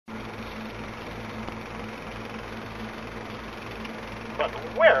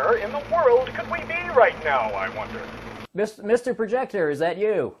Where in the world could we be right now, I wonder? Mr. Projector, is that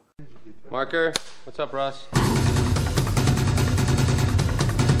you? Marker, what's up, Russ?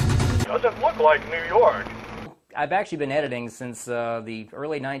 Doesn't look like New York. I've actually been editing since the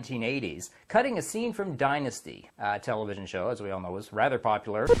early 1980s. Cutting a scene from Dynasty, a television show, as we all know, was rather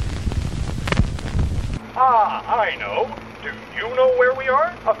popular. Ah, I know. Do you know where we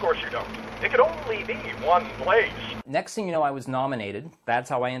are? Of course you don't. It could only be one place. Next thing you know, I was nominated. That's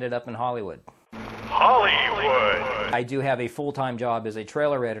how I ended up in Hollywood. Hollywood! I do have a full-time job as a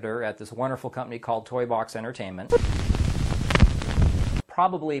trailer editor at this wonderful company called Toy Box Entertainment.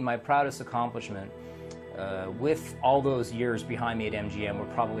 Probably my proudest accomplishment with all those years behind me at MGM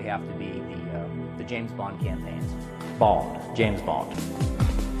would probably have to be the James Bond campaigns. Bond. James Bond.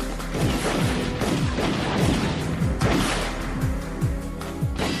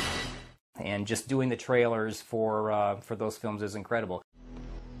 And just doing the trailers for those films is incredible.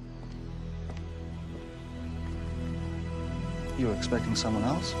 You were expecting someone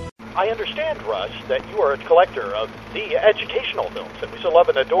else? I understand, Russ, that you are a collector of the educational films that we so love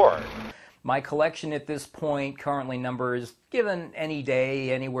and adore. My collection at this point currently numbers, given any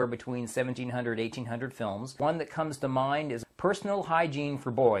day, anywhere between 1,700 to 1,800 films. One that comes to mind is Personal Hygiene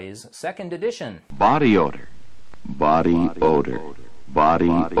for Boys, 2nd edition. Body odor. Body odor. Body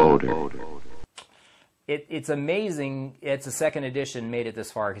odor. It's amazing it's a 2nd edition made it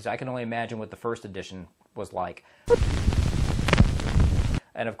this far, because I can only imagine what the 1st edition was like.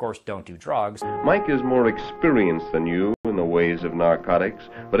 And of course, don't do drugs. Mike is more experienced than you in the ways of narcotics,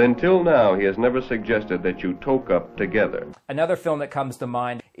 but until now he has never suggested that you toke up together. Another film that comes to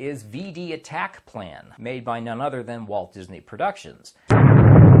mind is VD Attack Plan, made by none other than Walt Disney Productions.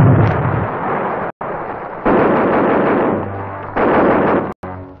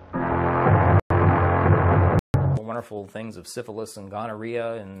 Wonderful things of syphilis and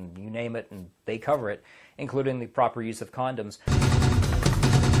gonorrhea and you name it, and they cover it, including the proper use of condoms.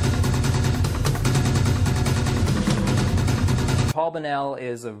 Paul Bunnell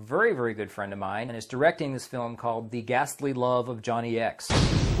is a very, very good friend of mine and is directing this film called The Ghastly Love of Johnny X.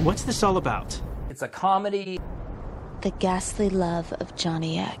 What's this all about? It's a comedy. The Ghastly Love of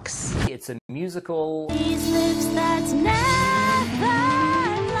Johnny X. It's a musical. These lips that's never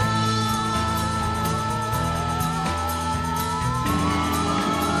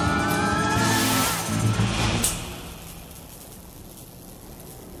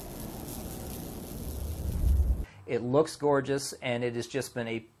It looks gorgeous, and it has just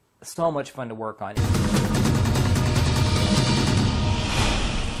been so much fun to work on.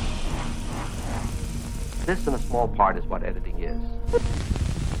 This, in a small part, is what editing is.